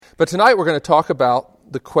But tonight we're going to talk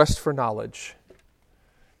about the quest for knowledge.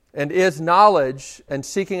 And is knowledge and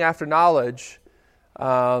seeking after knowledge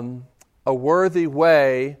a worthy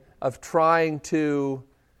way of trying to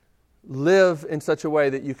live in such a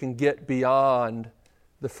way that you can get beyond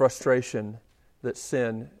the frustration that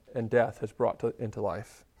sin and death has brought into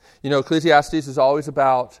life? You know, Ecclesiastes is always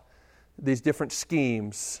about these different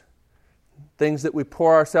schemes, things that we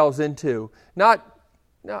pour ourselves into, not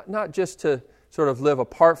just to sort of live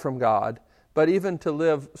apart from God, but even to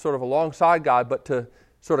live sort of alongside God, but to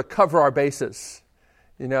sort of cover our bases.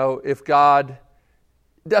 You know, if God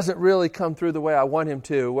doesn't really come through the way I want Him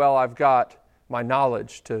to, well, I've got my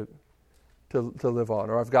knowledge to live on,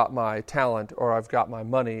 or I've got my talent, or I've got my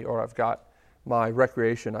money, or I've got my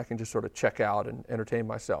recreation. I can just sort of check out and entertain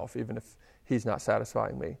myself, even if He's not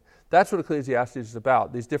satisfying me. That's what Ecclesiastes is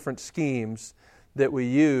about, these different schemes that we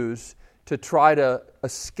use to try to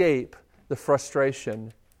escape the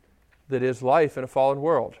frustration that is life in a fallen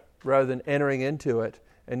world, rather than entering into it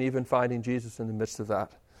and even finding Jesus in the midst of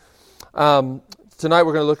that. Tonight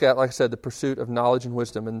we're going to look at, like I said, the pursuit of knowledge and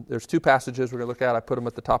wisdom. And there's two passages we're going to look at. I put them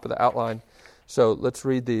at the top of the outline. So let's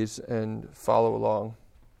read these and follow along.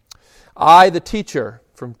 I, the teacher,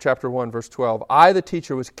 from chapter 1, verse 12, I, the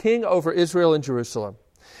teacher, was king over Israel and Jerusalem.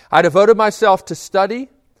 I devoted myself to study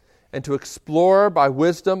and to explore by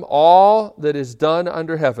wisdom all that is done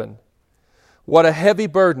under heaven. What a heavy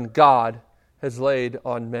burden God has laid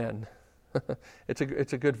on men. It's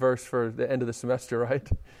a good verse for the end of the semester, right?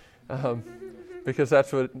 Because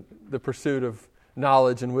that's what the pursuit of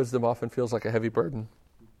knowledge and wisdom often feels like, a heavy burden.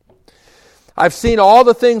 I've seen all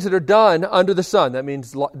the things that are done under the sun. That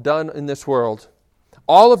means done in this world.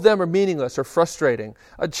 All of them are meaningless or frustrating,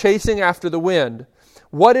 a chasing after the wind.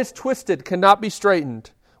 What is twisted cannot be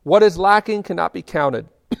straightened. What is lacking cannot be counted.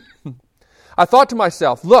 I thought to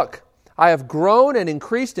myself, look, I have grown and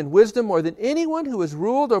increased in wisdom more than anyone who has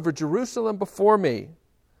ruled over Jerusalem before me.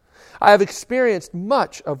 I have experienced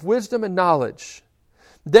much of wisdom and knowledge.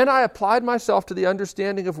 Then I applied myself to the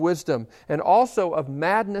understanding of wisdom and also of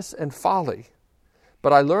madness and folly.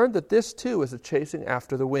 But I learned that this too is a chasing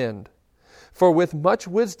after the wind. For with much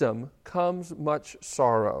wisdom comes much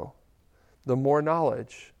sorrow. The more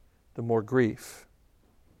knowledge, the more grief.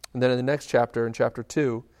 And then in the next chapter, in chapter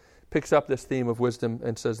 2, picks up this theme of wisdom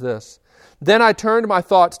and says this. Then I turned my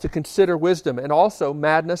thoughts to consider wisdom and also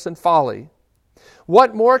madness and folly.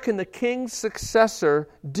 What more can the king's successor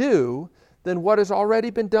do than what has already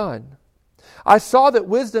been done? I saw that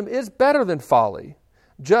wisdom is better than folly,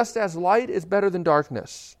 just as light is better than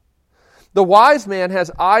darkness. The wise man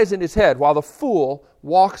has eyes in his head, while the fool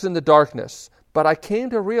walks in the darkness. But I came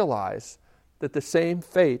to realize that the same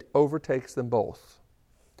fate overtakes them both.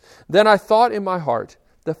 Then I thought in my heart,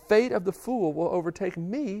 the fate of the fool will overtake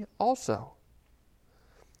me also.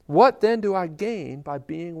 What then do I gain by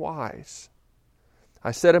being wise?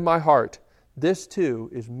 I said in my heart, this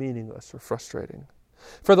too is meaningless or frustrating.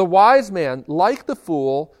 For the wise man, like the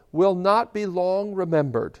fool, will not be long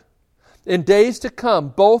remembered. In days to come,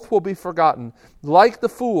 both will be forgotten. Like the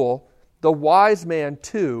fool, the wise man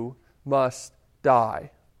too must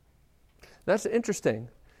die. That's interesting.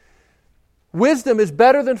 Wisdom is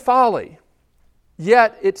better than folly,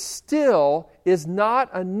 yet it still is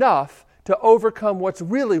not enough to overcome what's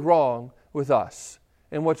really wrong with us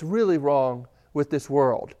and what's really wrong with this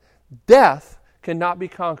world. Death cannot be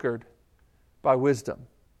conquered by wisdom.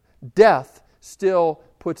 Death still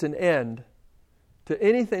puts an end to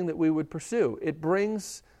anything that we would pursue. It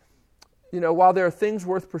brings, while there are things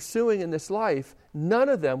worth pursuing in this life, none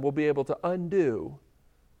of them will be able to undo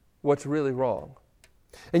what's really wrong.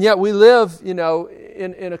 And yet we live, in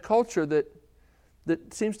a culture that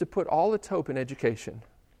seems to put all its hope in education.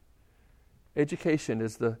 Education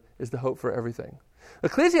is the hope for everything.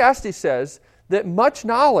 Ecclesiastes says that much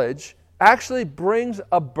knowledge actually brings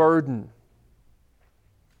a burden.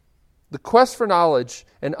 The quest for knowledge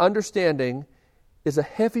and understanding is a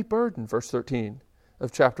heavy burden, verse 13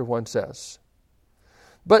 of chapter 1 says.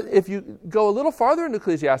 But if you go a little farther into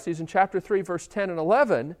Ecclesiastes, in chapter 3, verse 10 and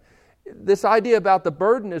 11, this idea about the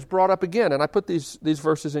burden is brought up again. And I put these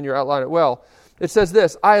verses in your outline as well. It says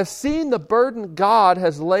this, I have seen the burden God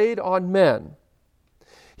has laid on men.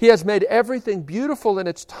 He has made everything beautiful in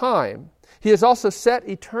its time. He has also set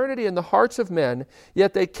eternity in the hearts of men,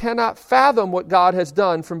 yet they cannot fathom what God has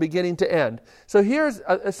done from beginning to end. So here's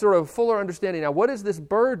a sort of fuller understanding. Now, what is this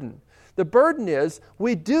burden? The burden is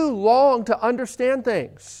we do long to understand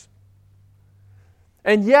things.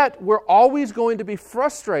 And yet we're always going to be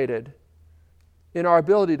frustrated in our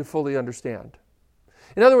ability to fully understand.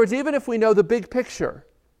 In other words, even if we know the big picture,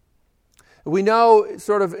 We know,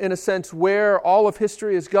 sort of in a sense, where all of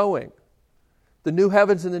history is going, the new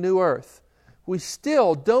heavens and the new earth. We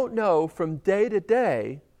still don't know from day to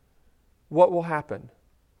day what will happen.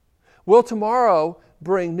 Will tomorrow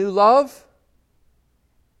bring new love,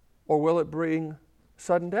 or will it bring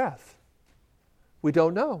sudden death? We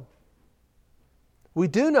don't know. We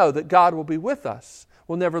do know that God will be with us,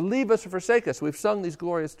 will never leave us or forsake us. We've sung these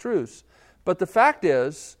glorious truths. But the fact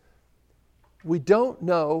is, we don't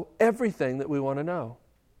know everything that we want to know.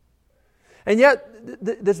 And yet,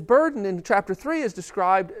 this burden in chapter 3 is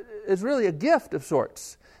described as really a gift of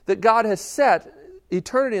sorts, that God has set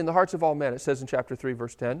eternity in the hearts of all men, it says in chapter 3,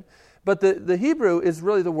 verse 10. But the Hebrew is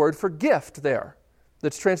really the word for gift there,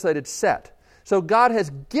 that's translated set. So God has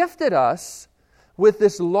gifted us with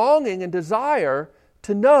this longing and desire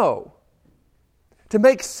to know, to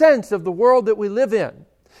make sense of the world that we live in,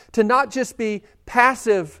 to not just be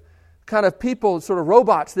passive kind of people, sort of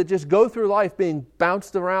robots that just go through life being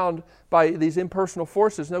bounced around by these impersonal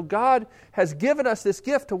forces. No, God has given us this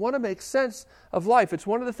gift to want to make sense of life. It's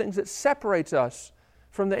one of the things that separates us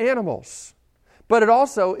from the animals. But it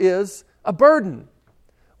also is a burden.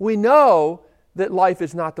 We know that life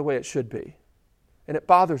is not the way it should be, and it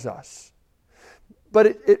bothers us.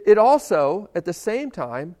 But it also, at the same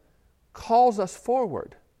time, calls us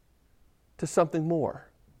forward to something more.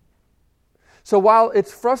 So while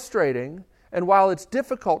it's frustrating and while it's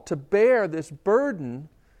difficult to bear this burden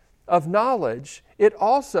of knowledge, it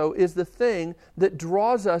also is the thing that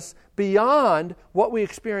draws us beyond what we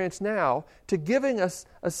experience now to giving us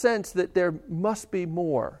a sense that there must be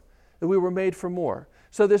more, that we were made for more.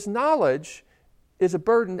 So this knowledge is a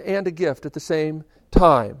burden and a gift at the same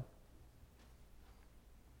time.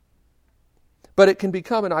 But it can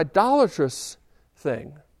become an idolatrous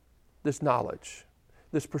thing, this knowledge,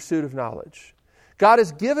 this pursuit of knowledge. God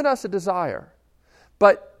has given us a desire,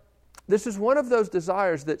 but this is one of those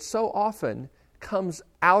desires that so often comes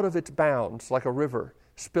out of its bounds like a river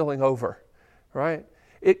spilling over, right?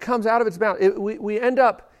 It comes out of its bounds. We end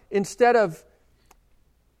up, instead of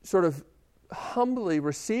sort of humbly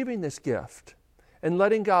receiving this gift and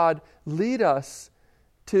letting God lead us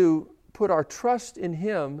to put our trust in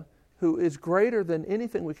Him who is greater than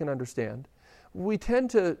anything we can understand, we tend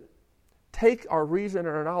to take our reason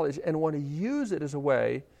and our knowledge and want to use it as a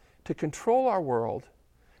way to control our world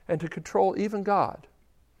and to control even God.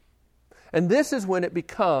 And this is when it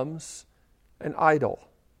becomes an idol.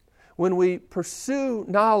 When we pursue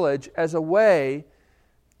knowledge as a way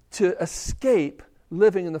to escape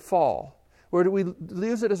living in the fall, where we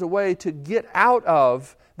use it as a way to get out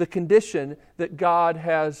of the condition that God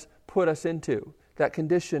has put us into, that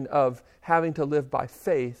condition of having to live by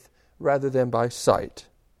faith rather than by sight.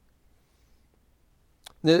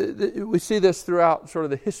 We see this throughout sort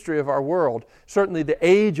of the history of our world. Certainly the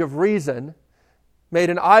age of reason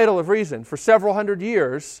made an idol of reason. For several hundred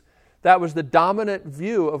years, that was the dominant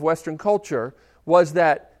view of Western culture, was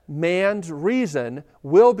that man's reason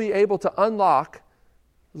will be able to unlock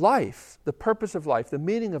life, the purpose of life, the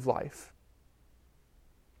meaning of life.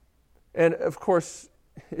 And of course,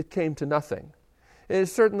 it came to nothing. And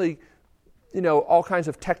certainly, all kinds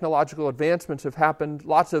of technological advancements have happened,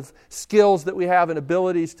 lots of skills that we have and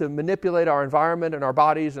abilities to manipulate our environment and our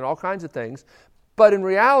bodies and all kinds of things. But in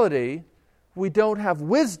reality, we don't have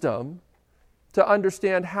wisdom to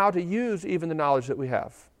understand how to use even the knowledge that we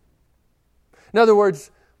have. In other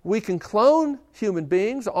words, we can clone human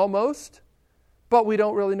beings almost, but we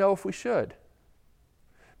don't really know if we should,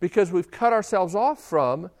 because we've cut ourselves off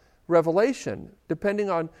from revelation. Depending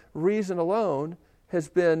on reason alone has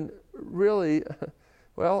been really,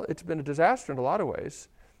 it's been a disaster in a lot of ways.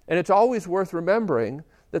 And it's always worth remembering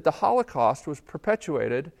that the Holocaust was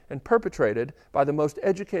perpetuated and perpetrated by the most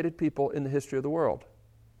educated people in the history of the world.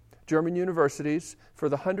 German universities, for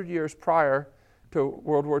the 100 years prior to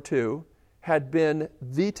World War II, had been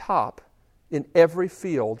the top in every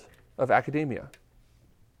field of academia.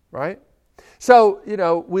 Right? So,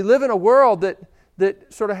 we live in a world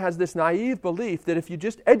that sort of has this naive belief that if you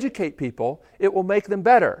just educate people, it will make them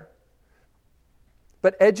better.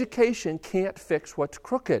 But education can't fix what's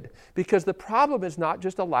crooked, because the problem is not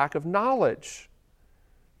just a lack of knowledge.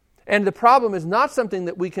 And the problem is not something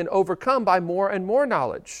that we can overcome by more and more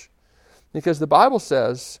knowledge. Because the Bible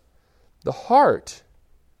says the heart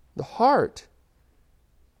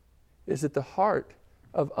is at the heart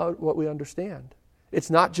of what we understand. It's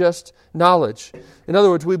not just knowledge. In other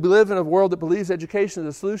words, we live in a world that believes education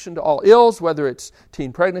is the solution to all ills, whether it's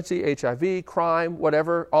teen pregnancy, HIV, crime,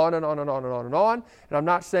 whatever, on and on and on and on and on. And I'm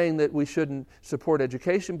not saying that we shouldn't support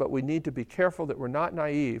education, but we need to be careful that we're not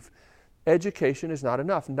naive. Education is not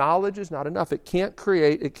enough. Knowledge is not enough. It can't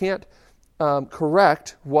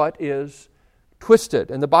correct what is twisted.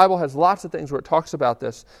 And the Bible has lots of things where it talks about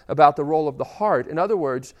this, about the role of the heart. In other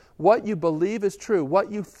words, what you believe is true,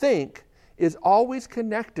 what you think is always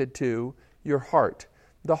connected to your heart.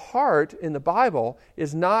 The heart in the Bible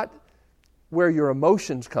is not where your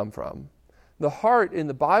emotions come from. The heart, in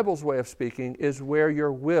the Bible's way of speaking, is where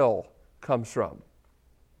your will comes from.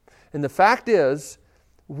 And the fact is,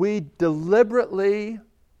 we deliberately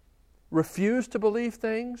refuse to believe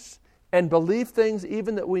things and believe things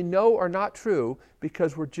even that we know are not true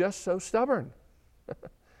because we're just so stubborn.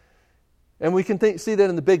 And we can see that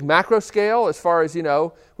in the big macro scale as far as,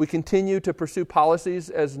 we continue to pursue policies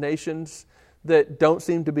as nations that don't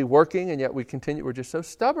seem to be working, and yet we're just so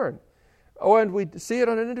stubborn. Oh, and we see it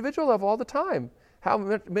on an individual level all the time.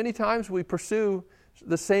 How many times we pursue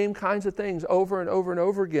the same kinds of things over and over and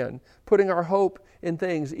over again, putting our hope in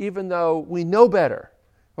things even though we know better.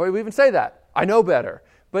 Or we even say that, I know better.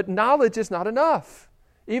 But knowledge is not enough.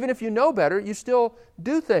 Even if you know better, you still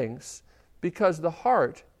do things because the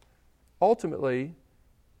heart ultimately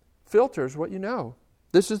filters what you know.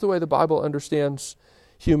 This is the way the Bible understands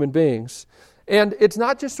human beings. And it's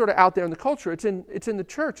not just sort of out there in the culture, it's in the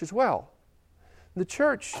church as well. The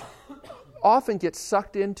church often gets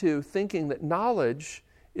sucked into thinking that knowledge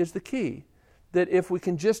is the key. That if we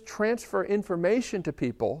can just transfer information to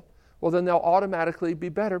people, well, then they'll automatically be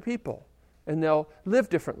better people and they'll live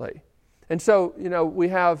differently. And so, we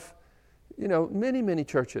have, many, many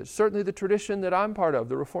churches. Certainly the tradition that I'm part of,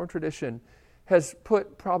 the Reformed tradition, has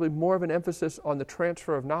put probably more of an emphasis on the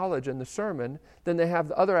transfer of knowledge in the sermon than they have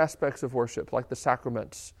the other aspects of worship, like the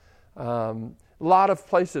sacraments. A lot of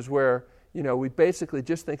places where we basically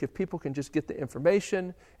just think if people can just get the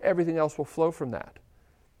information, everything else will flow from that.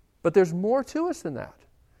 But there's more to us than that,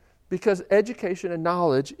 because education and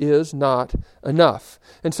knowledge is not enough.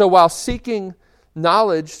 And so while seeking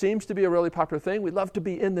knowledge seems to be a really popular thing, we love to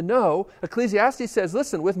be in the know, Ecclesiastes says,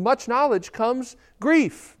 listen, with much knowledge comes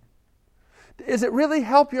grief. Does it really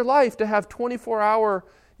help your life to have 24-hour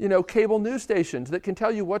cable news stations that can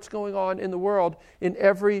tell you what's going on in the world in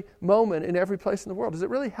every moment, in every place in the world? Does it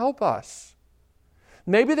really help us?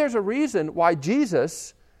 Maybe there's a reason why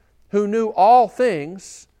Jesus, who knew all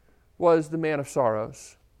things, was the man of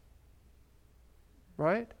sorrows.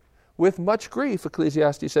 Right? With much grief,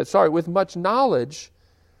 Ecclesiastes said, with much knowledge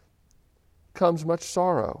comes much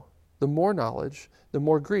sorrow. The more knowledge, the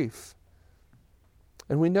more grief.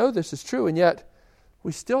 And we know this is true, and yet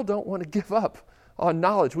we still don't want to give up on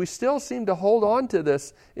knowledge. We still seem to hold on to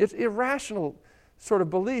this irrational sort of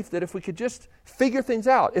belief that if we could just figure things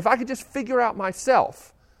out, if I could just figure out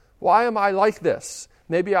myself, why am I like this?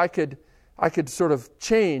 Maybe I could sort of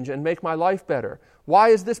change and make my life better. Why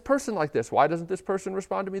is this person like this? Why doesn't this person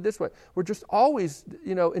respond to me this way? We're just always,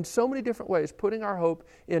 in so many different ways, putting our hope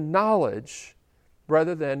in knowledge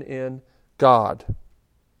rather than in God.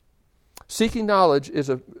 Seeking knowledge is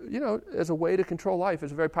as a way to control life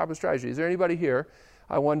is a very popular strategy. Is there anybody here,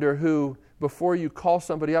 I wonder, who, before you call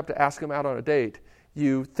somebody up to ask them out on a date,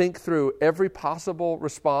 you think through every possible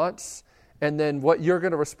response and then what you're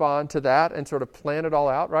going to respond to that and sort of plan it all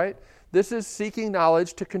out, right? This is seeking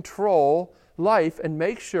knowledge to control life and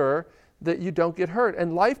make sure that you don't get hurt.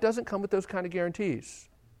 And life doesn't come with those kind of guarantees.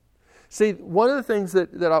 See, one of the things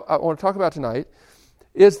that I want to talk about tonight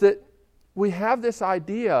is that we have this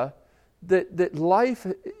idea that life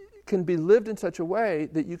can be lived in such a way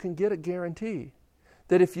that you can get a guarantee.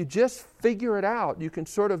 That if you just figure it out, you can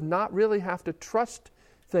sort of not really have to trust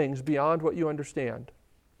things beyond what you understand.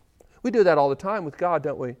 We do that all the time with God,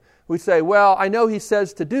 don't we? We say, well, I know He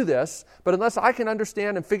says to do this, but unless I can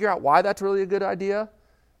understand and figure out why that's really a good idea,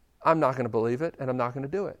 I'm not going to believe it and I'm not going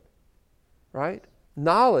to do it. Right?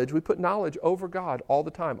 Knowledge, we put knowledge over God all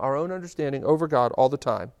the time, our own understanding over God all the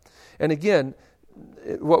time. And again,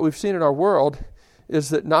 what we've seen in our world is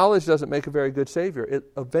that knowledge doesn't make a very good savior. It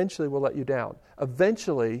eventually will let you down.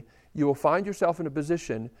 Eventually, you will find yourself in a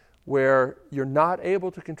position where you're not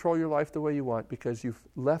able to control your life the way you want because you've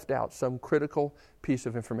left out some critical piece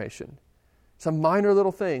of information. Some minor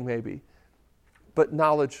little thing, maybe. But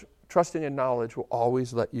knowledge, trusting in knowledge will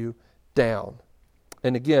always let you down.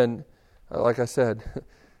 And again, like I said,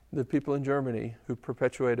 the people in Germany who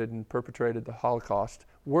perpetuated and perpetrated the Holocaust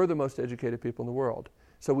were the most educated people in the world.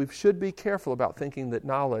 So we should be careful about thinking that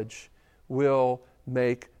knowledge will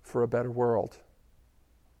make for a better world.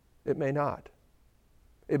 It may not.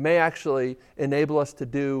 It may actually enable us to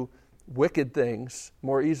do wicked things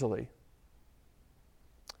more easily.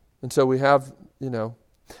 And so we have,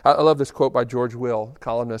 I love this quote by George Will,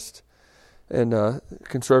 columnist and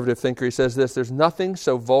conservative thinker. He says this: "There's nothing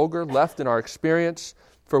so vulgar left in our experience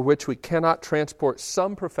for which we cannot transport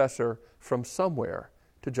some professor from somewhere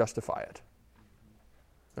to justify it.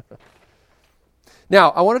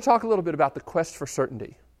 Now, I want to talk a little bit about the quest for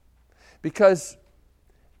certainty. Because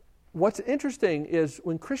what's interesting is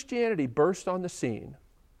when Christianity burst on the scene,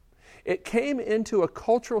 it came into a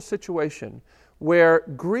cultural situation where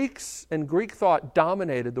Greeks and Greek thought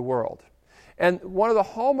dominated the world. And one of the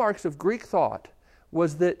hallmarks of Greek thought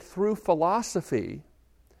was that through philosophy,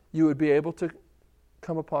 you would be able to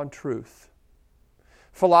come upon truth.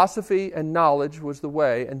 Philosophy and knowledge was the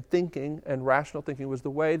way, and thinking and rational thinking was the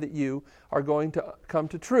way that you are going to come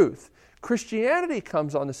to truth. Christianity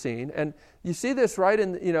comes on the scene, and you see this right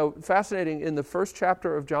in, fascinating in the first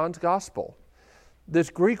chapter of John's Gospel. This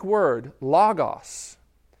Greek word, logos,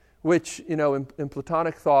 which, in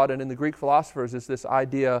Platonic thought and in the Greek philosophers is this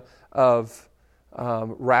idea of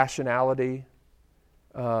rationality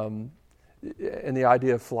and the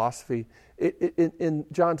idea of philosophy. In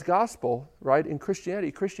John's Gospel, right, in Christianity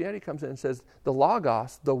comes in and says, the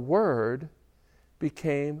logos, the word,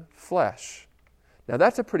 became flesh. Now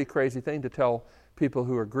that's a pretty crazy thing to tell people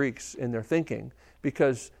who are Greeks in their thinking,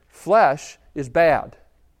 because flesh is bad.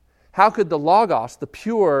 How could the logos, the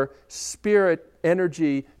pure spirit,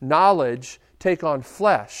 energy, knowledge, take on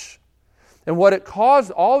flesh? And what it caused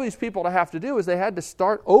all these people to have to do is they had to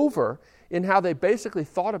start over in how they basically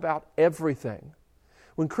thought about everything.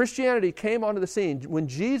 When Christianity came onto the scene, when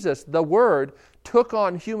Jesus, the Word, took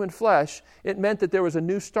on human flesh, it meant that there was a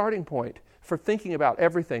new starting point for thinking about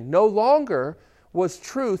everything. No longer was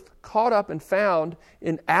truth caught up and found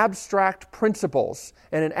in abstract principles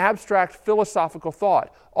and in abstract philosophical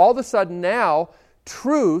thought. All of a sudden now,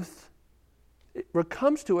 truth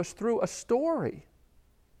comes to us through a story.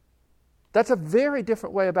 That's a very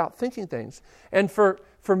different way about thinking things. And for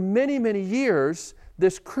many, many years,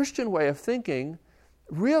 this Christian way of thinking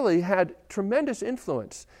really had tremendous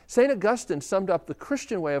influence. St. Augustine summed up the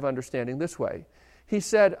Christian way of understanding this way. He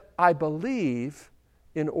said, I believe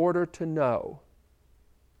in order to know.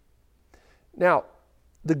 Now,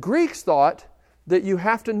 the Greeks thought that you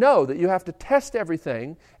have to know, that you have to test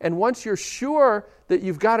everything, and once you're sure that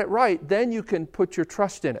you've got it right, then you can put your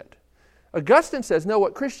trust in it. Augustine says, no,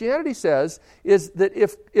 what Christianity says is that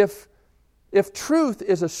if truth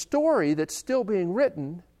is a story that's still being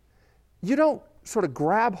written, you don't sort of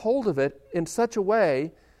grab hold of it in such a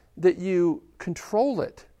way that you control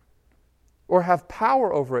it or have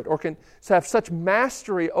power over it or can have such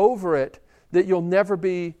mastery over it that you'll never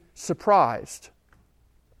be surprised.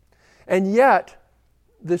 And yet,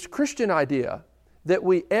 this Christian idea that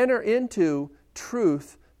we enter into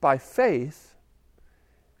truth by faith,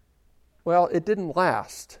 well, it didn't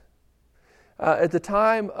last. At the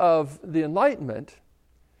time of the Enlightenment,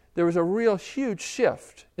 there was a real huge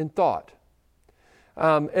shift in thought.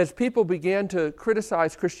 As people began to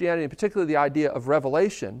criticize Christianity, and particularly the idea of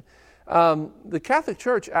revelation, the Catholic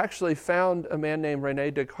Church actually found a man named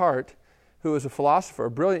René Descartes, who was a philosopher,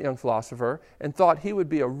 a brilliant young philosopher, and thought he would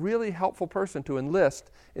be a really helpful person to enlist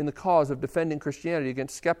in the cause of defending Christianity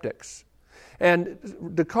against skeptics. And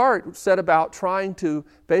Descartes set about trying to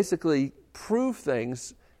basically prove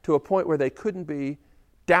things to a point where they couldn't be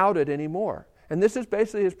doubted anymore. And this is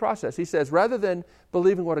basically his process. He says, rather than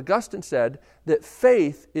believing what Augustine said, that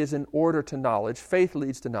faith is in order to knowledge, faith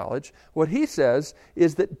leads to knowledge, what he says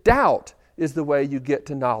is that doubt is the way you get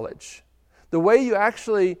to knowledge. The way you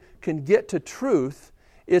actually can get to truth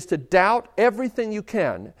is to doubt everything you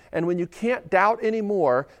can. And when you can't doubt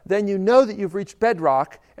anymore, then you know that you've reached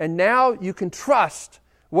bedrock, and now you can trust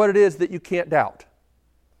what it is that you can't doubt.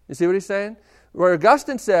 You see what he's saying? Where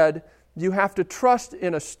Augustine said, you have to trust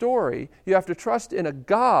in a story, you have to trust in a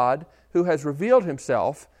God who has revealed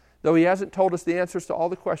himself, though he hasn't told us the answers to all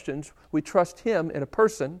the questions, we trust him in a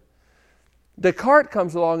person. Descartes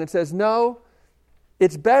comes along and says, no,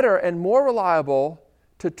 it's better and more reliable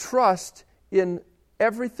to trust in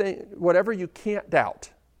everything, whatever you can't doubt.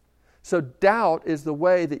 So doubt is the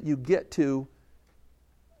way that you get to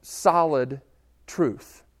solid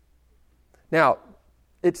truth. Now,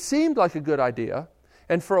 it seemed like a good idea,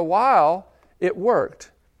 and for a while it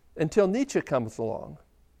worked until Nietzsche comes along.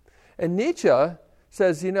 And Nietzsche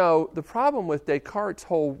says, the problem with Descartes'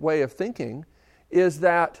 whole way of thinking is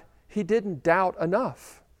that he didn't doubt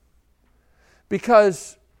enough.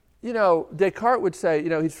 Because, Descartes would say,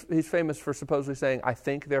 he's famous for supposedly saying, I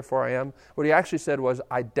think, therefore I am. What he actually said was,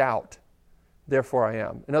 I doubt, therefore I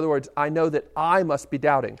am. In other words, I know that I must be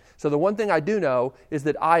doubting. So the one thing I do know is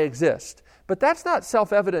that I exist. But that's not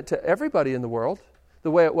self-evident to everybody in the world,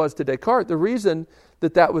 the way it was to Descartes. The reason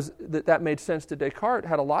that made sense to Descartes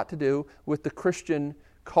had a lot to do with the Christian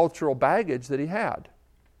cultural baggage that he had.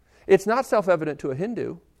 It's not self-evident to a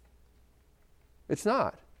Hindu. It's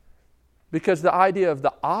not. Because the idea of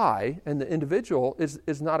the I and the individual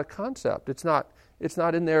is not a concept. It's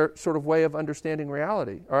not in their sort of way of understanding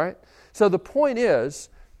reality. All right? So the point is,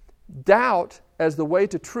 doubt as the way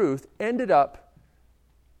to truth ended up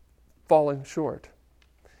falling short.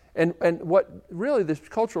 And what really this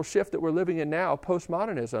cultural shift that we're living in now,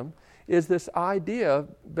 postmodernism, is this idea,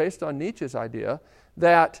 based on Nietzsche's idea,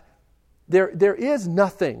 that there is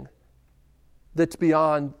nothing that's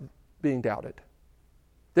beyond being doubted.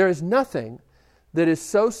 There is nothing that is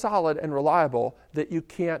so solid and reliable that you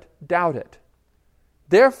can't doubt it.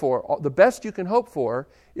 Therefore, the best you can hope for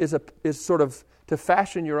is sort of to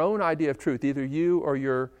fashion your own idea of truth, either you or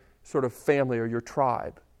your sort of family or your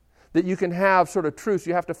tribe. That you can have sort of truths.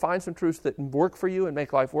 You have to find some truths that work for you and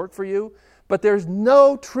make life work for you. But there's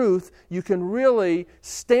no truth you can really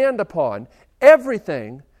stand upon.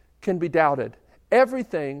 Everything can be doubted.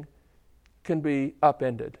 Everything can be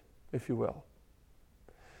upended, if you will.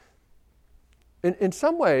 In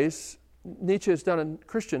some ways, Nietzsche has done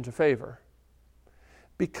Christians a favor,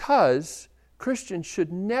 because Christians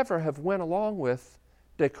should never have went along with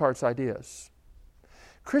Descartes' ideas.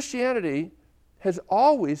 Christianity has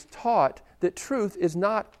always taught that truth is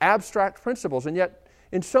not abstract principles, and yet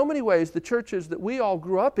in so many ways the churches that we all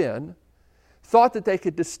grew up in thought that they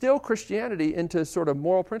could distill Christianity into sort of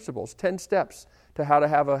moral principles, 10 steps to how to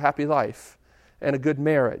have a happy life and a good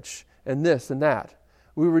marriage and this and that.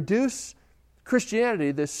 We reduce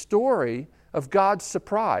Christianity, this story of God's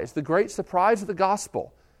surprise, the great surprise of the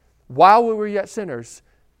gospel. While we were yet sinners,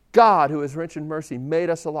 God, who is rich in mercy, made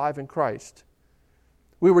us alive in Christ.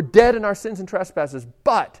 We were dead in our sins and trespasses,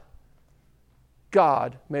 but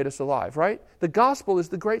God made us alive, right? The gospel is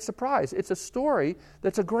the great surprise. It's a story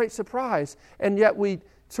that's a great surprise, and yet we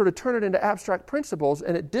sort of turn it into abstract principles,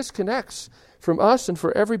 and it disconnects from us and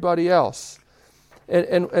for everybody else.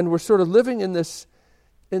 And we're sort of living in this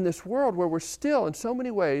world where we're still, in so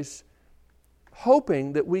many ways,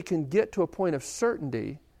 hoping that we can get to a point of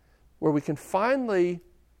certainty where we can finally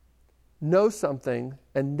know something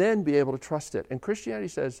and then be able to trust it. And Christianity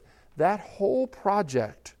says that whole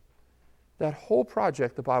project,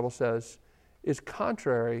 the Bible says, is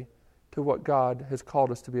contrary to what God has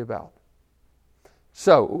called us to be about.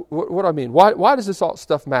 So, what do I mean? Why does this all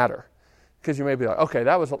stuff matter? Because you may be like, okay,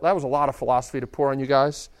 that was a lot of philosophy to pour on you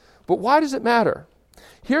guys. But why does it matter?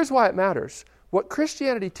 Here's why it matters. What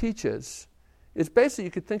Christianity teaches is basically,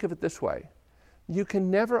 you could think of it this way. You can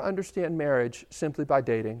never understand marriage simply by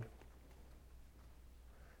dating.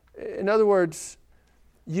 In other words,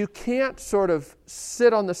 you can't sort of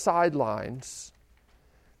sit on the sidelines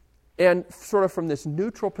and sort of from this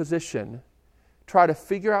neutral position try to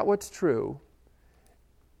figure out what's true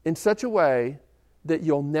in such a way that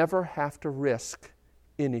you'll never have to risk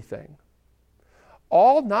anything.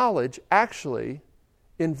 All knowledge actually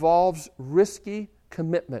involves risky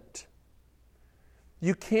commitment.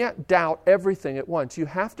 You can't doubt everything at once. You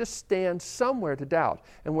have to stand somewhere to doubt.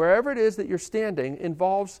 And wherever it is that you're standing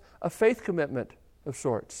involves a faith commitment of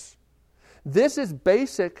sorts. This is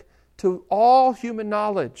basic to all human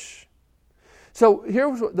knowledge. So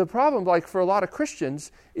here's the problem, like for a lot of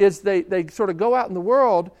Christians, is they sort of go out in the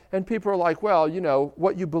world and people are like, well, you know,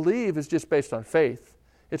 what you believe is just based on faith.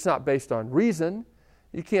 It's not based on reason.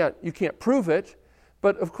 You can't prove it.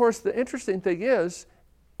 But of course, the interesting thing is,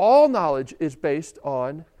 all knowledge is based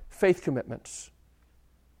on faith commitments.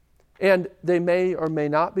 And they may or may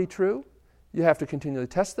not be true. You have to continually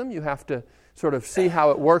test them. You have to sort of see how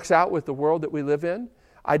it works out with the world that we live in.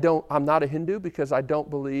 I'm not a Hindu because I don't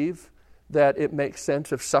believe that it makes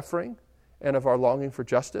sense of suffering and of our longing for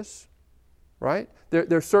justice, right? There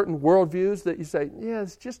are certain worldviews that you say, yeah,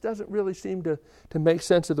 this just doesn't really seem to make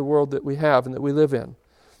sense of the world that we have and that we live in.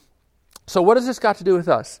 So what has this got to do with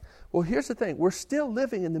us? Well, here's the thing. We're still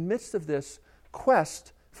living in the midst of this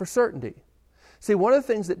quest for certainty. See, one of the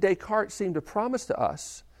things that Descartes seemed to promise to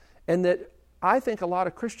us, and that I think a lot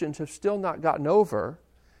of Christians have still not gotten over,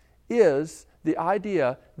 is the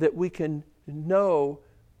idea that we can know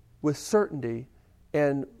with certainty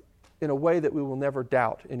and in a way that we will never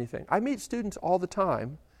doubt anything. I meet students all the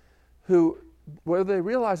time who, whether they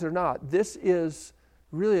realize it or not, this is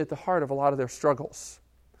really at the heart of a lot of their struggles.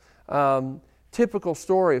 Typical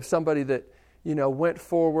story of somebody that, you know, went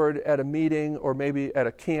forward at a meeting or maybe at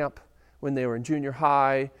a camp when they were in junior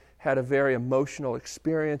high, had a very emotional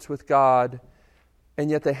experience with God, and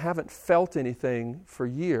yet they haven't felt anything for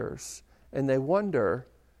years. And they wonder,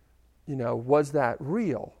 you know, was that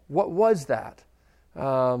real? What was that?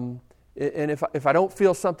 And if I don't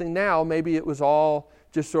feel something now, maybe it was all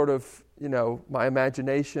just sort of, you know, my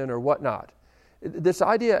imagination or whatnot. This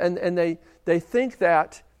idea, and they think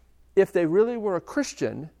that if they really were a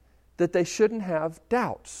Christian, that they shouldn't have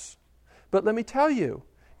doubts. But let me tell you,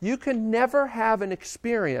 you can never have an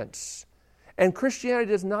experience, and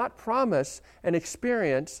Christianity does not promise an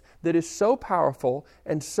experience that is so powerful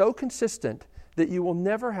and so consistent that you will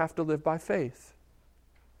never have to live by faith.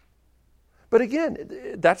 But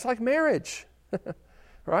again, that's like marriage,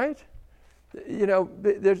 right? You know,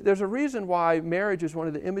 there's a reason why marriage is one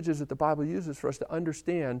of the images that the Bible uses for us to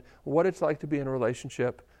understand what it's like to be in a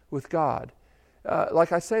relationship with God.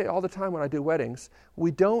 Like I say all the time when I do weddings,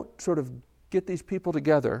 we don't sort of get these people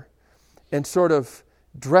together and sort of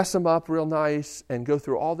dress them up real nice and go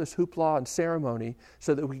through all this hoopla and ceremony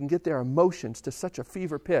so that we can get their emotions to such a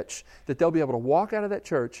fever pitch that they'll be able to walk out of that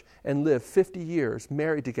church and live 50 years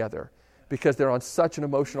married together because they're on such an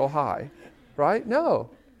emotional high, right? No,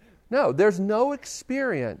 there's no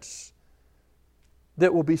experience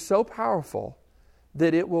that will be so powerful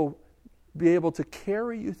that it will be able to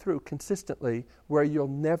carry you through consistently where you'll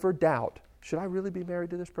never doubt, should I really be married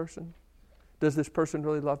to this person? Does this person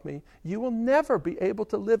really love me? You will never be able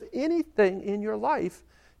to live anything in your life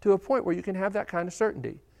to a point where you can have that kind of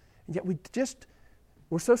certainty. And yet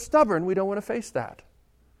we're so stubborn we don't want to face that.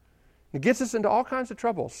 It gets us into all kinds of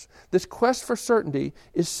troubles. This quest for certainty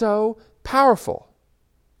is so powerful.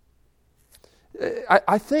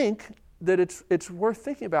 I think that it's worth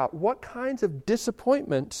thinking about what kinds of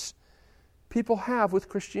disappointments people have with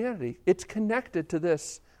Christianity. It's connected to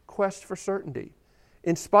this quest for certainty.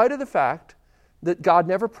 In spite of the fact that God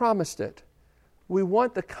never promised it, we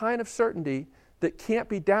want the kind of certainty that can't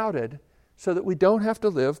be doubted so that we don't have to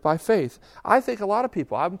live by faith. I think a lot of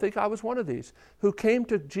people, I think I was one of these, who came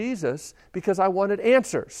to Jesus because I wanted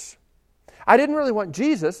answers. I didn't really want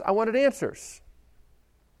Jesus, I wanted answers.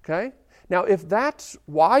 Okay? Now, if that's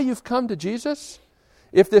why you've come to Jesus,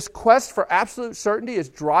 if this quest for absolute certainty is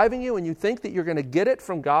driving you and you think that you're going to get it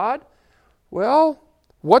from God, well,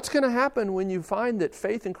 what's going to happen when you find that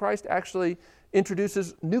faith in Christ actually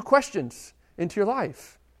introduces new questions into your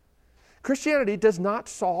life? Christianity does not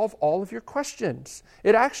solve all of your questions.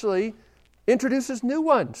 It actually introduces new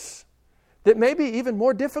ones that may be even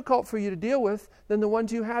more difficult for you to deal with than the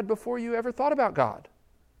ones you had before you ever thought about God.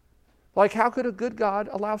 Like, how could a good God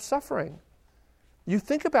allow suffering? You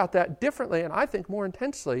think about that differently, and I think more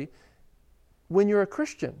intensely, when you're a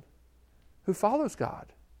Christian who follows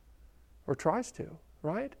God or tries to,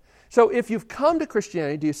 right? So if you've come to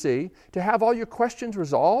Christianity, do you see, to have all your questions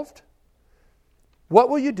resolved, what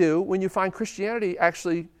will you do when you find Christianity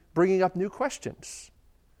actually bringing up new questions?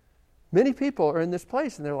 Many people are in this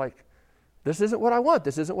place and they're like, this isn't what I want.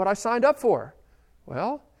 This isn't what I signed up for.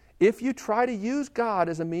 Well, if you try to use God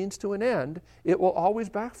as a means to an end, it will always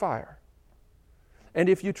backfire. And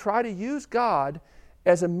if you try to use God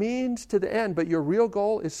as a means to the end, but your real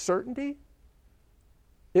goal is certainty,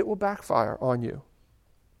 it will backfire on you.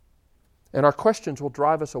 And our questions will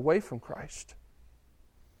drive us away from Christ.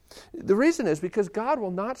 The reason is because God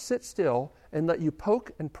will not sit still and let you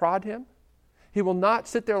poke and prod Him. He will not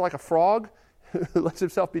sit there like a frog who lets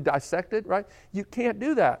himself be dissected, right? You can't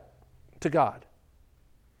do that to God.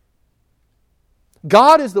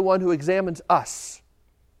 God is the one who examines us.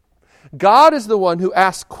 God is the one who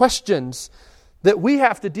asks questions that we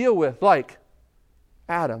have to deal with, like,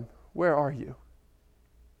 Adam, where are you?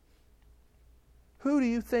 Who do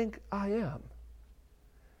you think I am?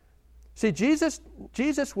 See,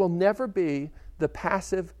 Jesus will never be the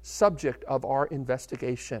passive subject of our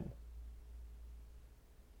investigation.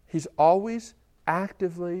 He's always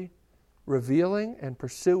actively revealing and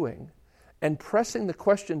pursuing and pressing the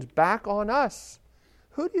questions back on us.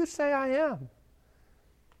 Who do you say I am?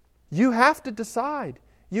 You have to decide.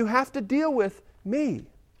 You have to deal with me.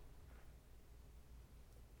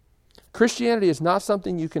 Christianity is not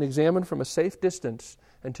something you can examine from a safe distance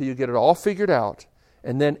until you get it all figured out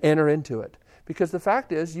and then enter into it. Because the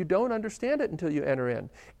fact is, you don't understand it until you enter in.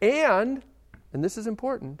 And this is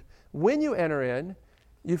important, when you enter in,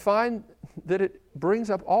 you find that it brings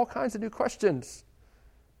up all kinds of new questions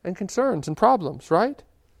and concerns and problems, right?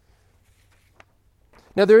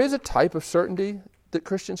 Now, there is a type of certainty that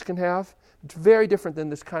Christians can have. It's very different than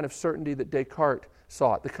this kind of certainty that Descartes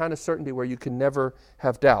sought, the kind of certainty where you can never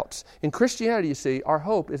have doubts. In Christianity, you see, our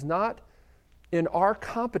hope is not in our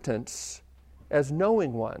competence as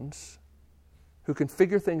knowing ones who can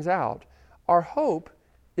figure things out. Our hope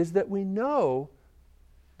is that we know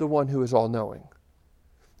the one who is all-knowing.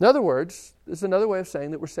 In other words, this is another way of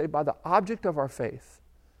saying that we're saved by the object of our faith,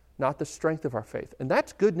 not the strength of our faith. And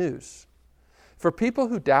that's good news. For people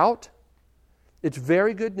who doubt, it's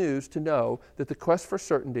very good news to know that the quest for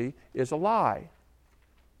certainty is a lie.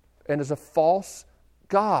 and as a false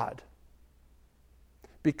god.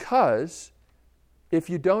 Because if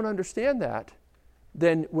you don't understand that,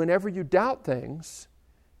 then whenever you doubt things,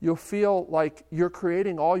 you'll feel like you're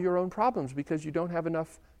creating all your own problems because you don't have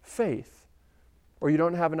enough faith or you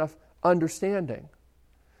don't have enough understanding.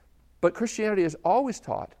 But Christianity has always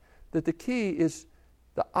taught that the key is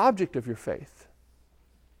the object of your faith,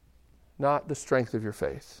 not the strength of your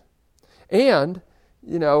faith. And,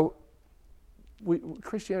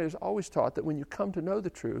 Christianity has always taught that when you come to know the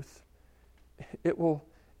truth, it will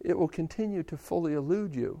continue to fully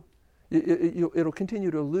elude you. It'll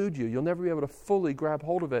continue to elude you. You'll never be able to fully grab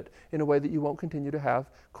hold of it in a way that you won't continue to have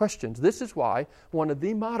questions. This is why one of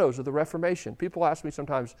the mottos of the Reformation, people ask me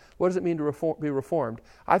sometimes, what does it mean to be reformed?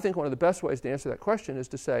 I think one of the best ways to answer that question is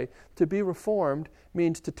to say, to be reformed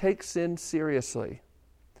means to take sin seriously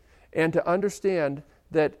and to understand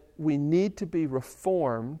that we need to be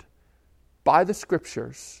reformed by the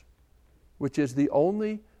Scriptures, which is the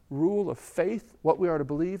only rule of faith, what we are to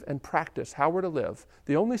believe and practice, how we're to live,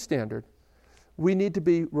 the only standard. We need to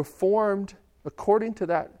be reformed according to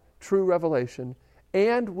that true revelation,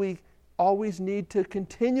 and we always need to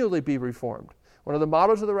continually be reformed. One of the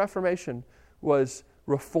mottos of the Reformation was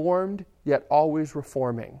reformed yet always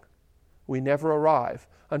reforming. We never arrive.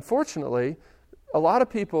 Unfortunately, a lot of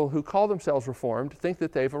people who call themselves reformed think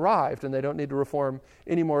that they've arrived and they don't need to reform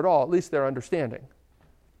anymore at all, at least their understanding.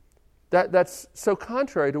 That's so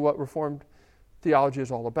contrary to what Reformed theology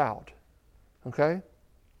is all about. Okay?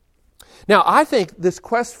 Now, I think this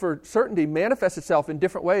quest for certainty manifests itself in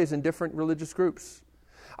different ways in different religious groups.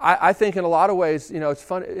 I think in a lot of ways, it's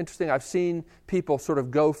fun, interesting. I've seen people sort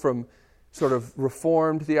of go from sort of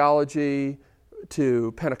Reformed theology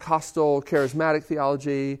to Pentecostal, charismatic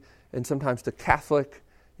theology, and sometimes to Catholic,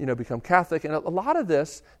 become Catholic. And a lot of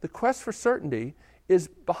this, the quest for certainty, is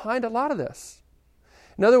behind a lot of this.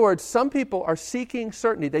 In other words, some people are seeking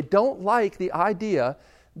certainty. They don't like the idea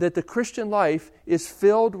that the Christian life is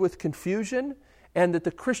filled with confusion and that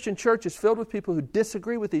the Christian church is filled with people who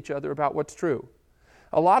disagree with each other about what's true.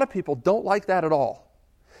 A lot of people don't like that at all.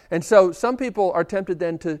 And so some people are tempted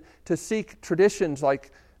then to seek traditions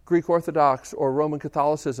like Greek Orthodox or Roman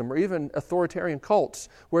Catholicism or even authoritarian cults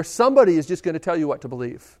where somebody is just going to tell you what to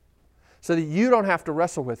believe so that you don't have to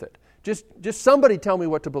wrestle with it. Just somebody tell me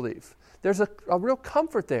what to believe. There's a real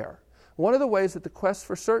comfort there. One of the ways that the quest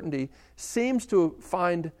for certainty seems to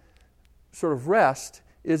find sort of rest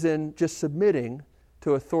is in just submitting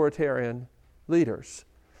to authoritarian leaders.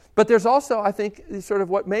 But there's also, I think, sort of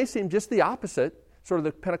what may seem just the opposite, sort of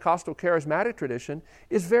the Pentecostal charismatic tradition,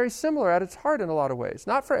 is very similar at its heart in a lot of ways.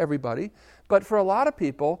 Not for everybody, but for a lot of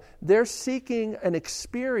people, they're seeking an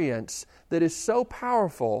experience that is so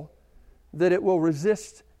powerful that it will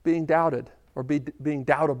resist being doubted or being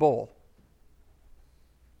doubtable.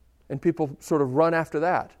 And people sort of run after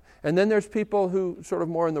that. And then there's people who sort of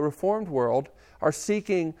more in the Reformed world are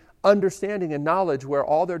seeking understanding and knowledge where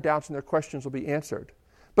all their doubts and their questions will be answered.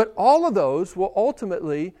 But all of those will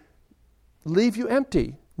ultimately leave you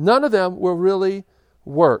empty. None of them will really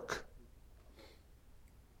work.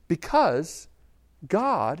 Because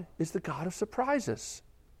God is the God of surprises.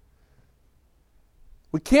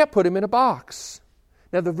 We can't put him in a box.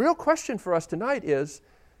 Now, the real question for us tonight is,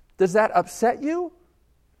 does that upset you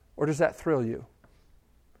or does that thrill you?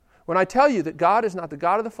 When I tell you that God is not the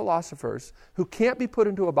God of the philosophers who can't be put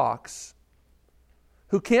into a box,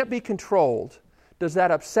 who can't be controlled, does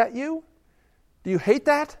that upset you? Do you hate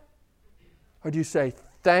that? Or do you say,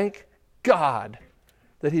 thank God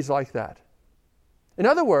that he's like that? In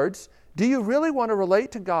other words, do you really want to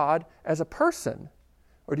relate to God as a person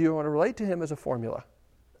or do you want to relate to him as a formula?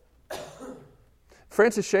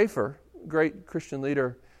 Francis Schaeffer, great Christian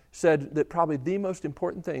leader, said that probably the most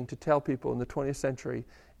important thing to tell people in the 20th century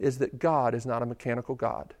is that God is not a mechanical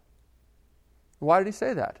God. Why did he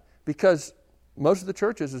say that? Because most of the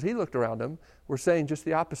churches, as he looked around them, were saying just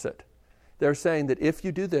the opposite. They're saying that if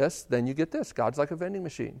you do this, then you get this. God's like a vending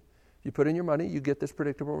machine. You put in your money, you get this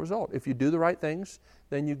predictable result. If you do the right things,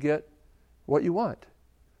 then you get what you want.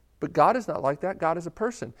 But God is not like that. God is a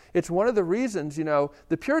person. It's one of the reasons,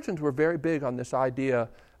 the Puritans were very big on this idea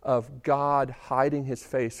of God hiding his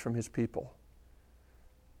face from his people.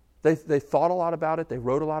 They thought a lot about it. They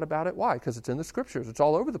wrote a lot about it. Why? Because it's in the Scriptures. It's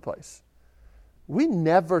all over the place. We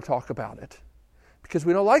never talk about it because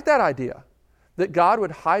we don't like that idea, that God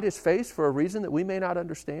would hide his face for a reason that we may not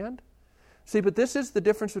understand. See, but this is the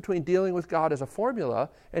difference between dealing with God as a formula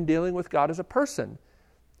and dealing with God as a person.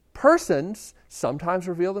 Persons sometimes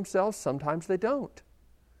reveal themselves, sometimes they don't.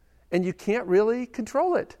 And you can't really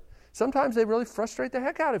control it. Sometimes they really frustrate the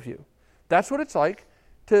heck out of you. That's what it's like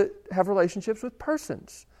to have relationships with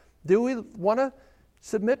persons. Do we want to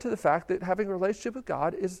submit to the fact that having a relationship with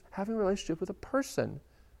God is having a relationship with a person?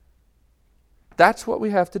 That's what we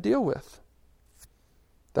have to deal with.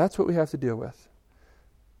 That's what we have to deal with.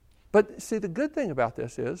 But see, the good thing about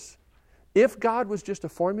this is, if God was just a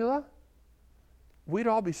formula, we'd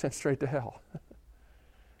all be sent straight to hell.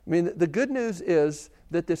 I mean, the good news is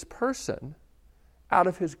that this person, out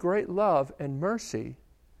of his great love and mercy,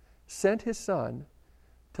 sent his Son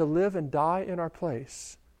to live and die in our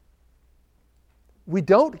place. We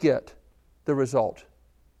don't get the result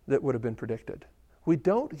that would have been predicted. We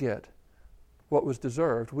don't get what was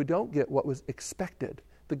deserved. We don't get what was expected.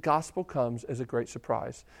 The gospel comes as a great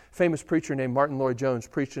surprise. A famous preacher named Martin Lloyd-Jones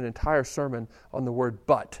preached an entire sermon on the word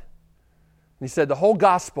but. And he said the whole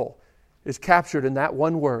gospel is captured in that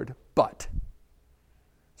one word, but.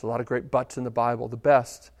 There's a lot of great buts in the Bible. The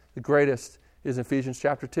best, the greatest, is in Ephesians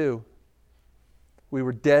chapter 2. We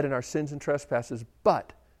were dead in our sins and trespasses,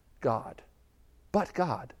 but God. But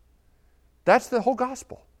God. That's the whole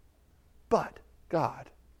gospel. But God.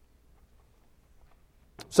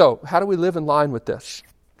 So, how do we live in line with this?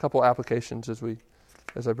 A couple applications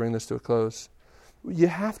as I bring this to a close. You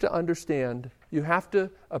have to understand, you have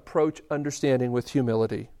to approach understanding with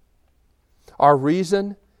humility. Our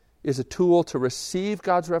reason is a tool to receive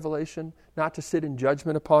God's revelation, not to sit in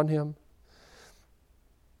judgment upon Him.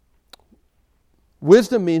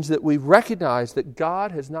 Wisdom means that we recognize that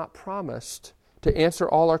God has not promised to answer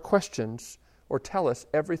all our questions or tell us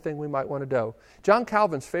everything we might want to know. John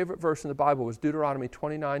Calvin's favorite verse in the Bible was Deuteronomy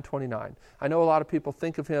 29:29. I know a lot of people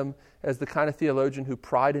think of him as the kind of theologian who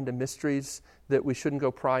pried into mysteries that we shouldn't go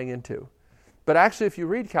prying into. But actually, if you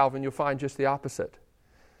read Calvin, you'll find just the opposite.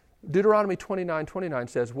 Deuteronomy 29:29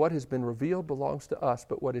 says, "What has been revealed belongs to us,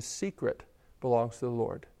 but what is secret belongs to the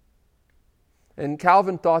Lord." And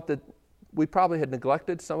Calvin thought that we probably had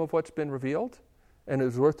neglected some of what's been revealed, and it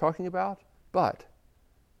was worth talking about, but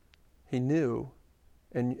he knew,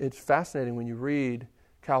 and it's fascinating when you read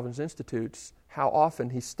Calvin's Institutes, how often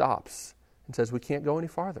he stops and says, we can't go any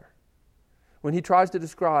farther. When he tries to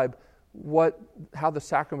describe how the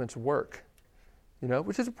sacraments work,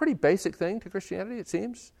 which is a pretty basic thing to Christianity, it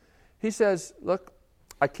seems, he says, look,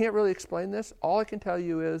 I can't really explain this. All I can tell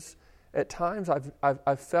you is, at times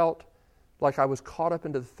I've felt like I was caught up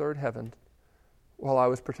into the third heaven while I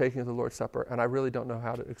was partaking of the Lord's Supper, and I really don't know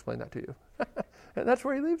how to explain that to you. And that's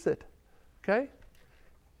where he leaves it. Okay?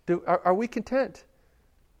 Are we content?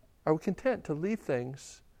 Are we content to leave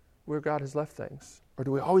things where God has left things? Or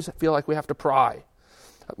do we always feel like we have to pry?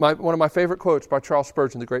 One of my favorite quotes by Charles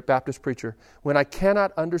Spurgeon, the great Baptist preacher, "When I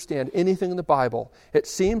cannot understand anything in the Bible, it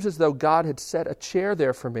seems as though God had set a chair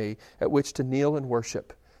there for me at which to kneel and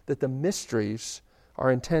worship, that the mysteries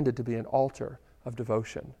are intended to be an altar of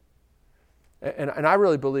devotion." And I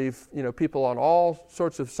really believe, people on all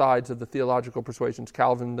sorts of sides of the theological persuasions,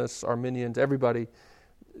 Calvinists, Arminians, everybody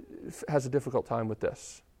has a difficult time with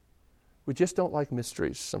this. We just don't like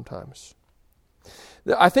mysteries sometimes.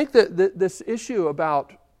 I think that this issue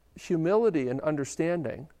about humility and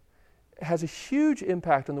understanding has a huge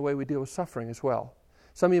impact on the way we deal with suffering as well.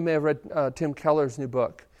 Some of you may have read Tim Keller's new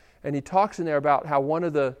book, and he talks in there about how one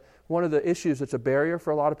of the issues that's a barrier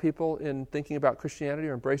for a lot of people in thinking about Christianity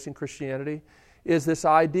or embracing Christianity is this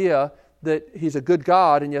idea that He's a good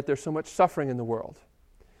God and yet there's so much suffering in the world.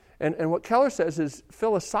 And what Keller says is,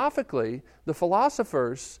 philosophically, the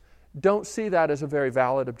philosophers don't see that as a very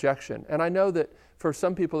valid objection. And I know that for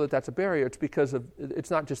some people that's a barrier. It's because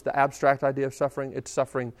it's not just the abstract idea of suffering, it's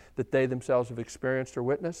suffering that they themselves have experienced or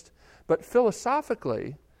witnessed. But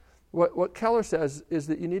philosophically, what Keller says is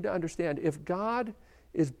that you need to understand, if God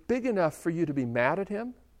is big enough for you to be mad at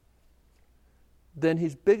Him, then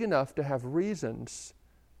He's big enough to have reasons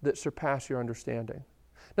that surpass your understanding.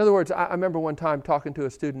 In other words, I remember one time talking to a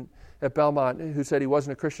student at Belmont who said he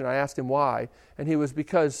wasn't a Christian. I asked him why, and he was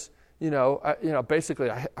because, basically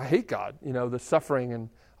I hate God, the suffering and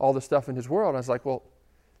all the stuff in His world. And I was like, well,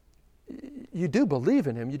 you do believe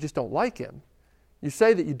in Him, you just don't like Him. You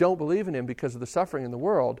say that you don't believe in Him because of the suffering in the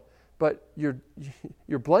world, but you're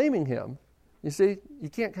blaming Him. You see, you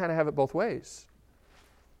can't kind of have it both ways.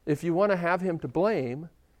 If you want to have Him to blame,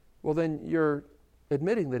 well, then you're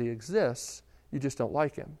admitting that He exists, you just don't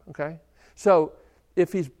like Him, okay? So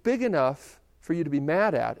if He's big enough for you to be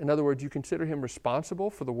mad at, in other words, you consider Him responsible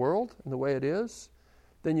for the world and the way it is,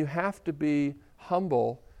 then you have to be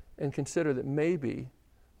humble and consider that maybe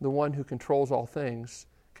the one who controls all things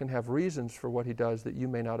can have reasons for what He does that you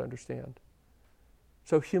may not understand.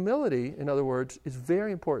 So humility, in other words, is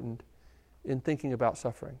very important in thinking about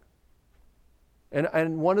suffering.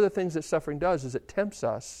 And one of the things that suffering does is it tempts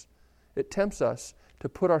us to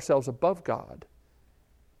put ourselves above God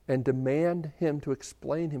and demand him to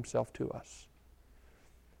explain himself to us?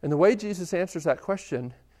 And the way Jesus answers that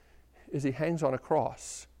question is he hangs on a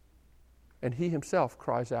cross, and he himself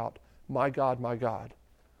cries out, my God,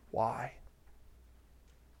 why?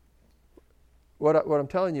 What I'm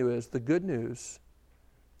telling you is the good news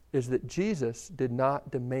is that Jesus did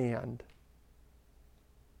not demand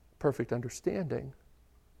perfect understanding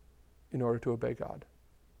in order to obey God.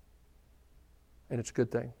 And it's a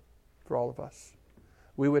good thing for all of us.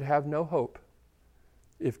 We would have no hope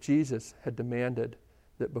if Jesus had demanded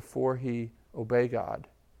that before he obey God,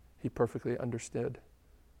 he perfectly understood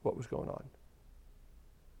what was going on.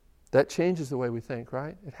 That changes the way we think,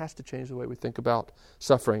 right? It has to change the way we think about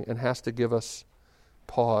suffering and has to give us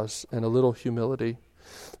pause and a little humility.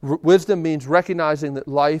 Wisdom means recognizing that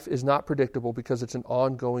life is not predictable because it's an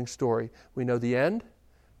ongoing story. We know the end,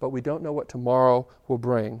 but we don't know what tomorrow will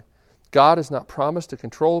bring. God has not promised a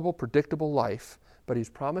controllable, predictable life, but he's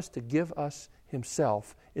promised to give us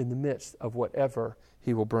himself in the midst of whatever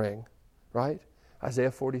he will bring, right?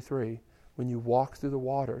 Isaiah 43, when you walk through the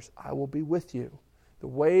waters, I will be with you. The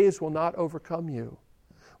waves will not overcome you.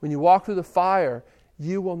 When you walk through the fire,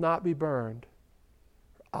 you will not be burned.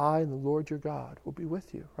 I and the Lord your God will be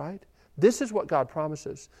with you, right? This is what God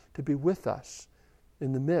promises, to be with us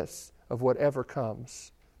in the midst of whatever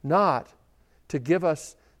comes. Not to give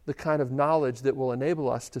us the kind of knowledge that will enable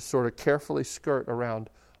us to sort of carefully skirt around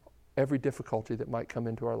every difficulty that might come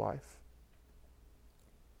into our life.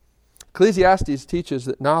 Ecclesiastes teaches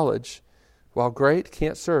that knowledge, while great,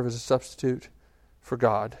 can't serve as a substitute for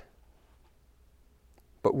God.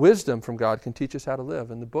 But wisdom from God can teach us how to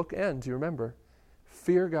live. And the book ends, you remember,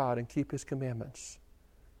 fear God and keep his commandments.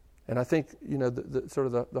 And I think,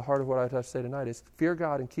 the heart of what I have to say tonight is fear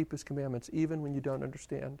God and keep his commandments even when you don't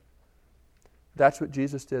understand. That's what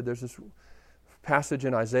Jesus did. There's this passage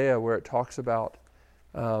in Isaiah where it talks about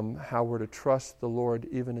how we're to trust the Lord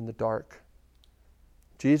even in the dark.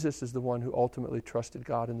 Jesus is the one who ultimately trusted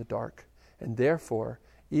God in the dark. And therefore,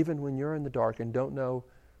 even when you're in the dark and don't know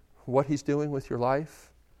what he's doing with your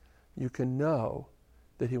life, you can know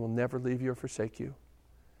that he will never leave you or forsake you.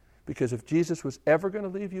 Because if Jesus was ever going to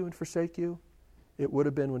leave you and forsake you, it would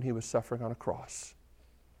have been when he was suffering on a cross.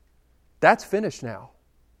 That's finished now.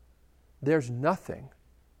 There's nothing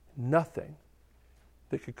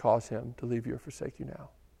that could cause him to leave you or forsake you now.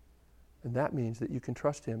 And that means that you can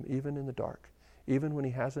trust him even in the dark, even when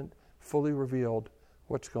he hasn't fully revealed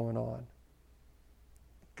what's going on.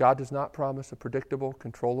 God does not promise a predictable,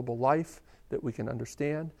 controllable life that we can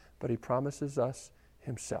understand, but he promises us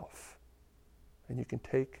himself. And you can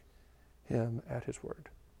take him at his word.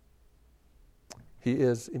 He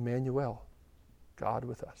is Emmanuel, God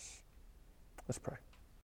with us. Let's pray.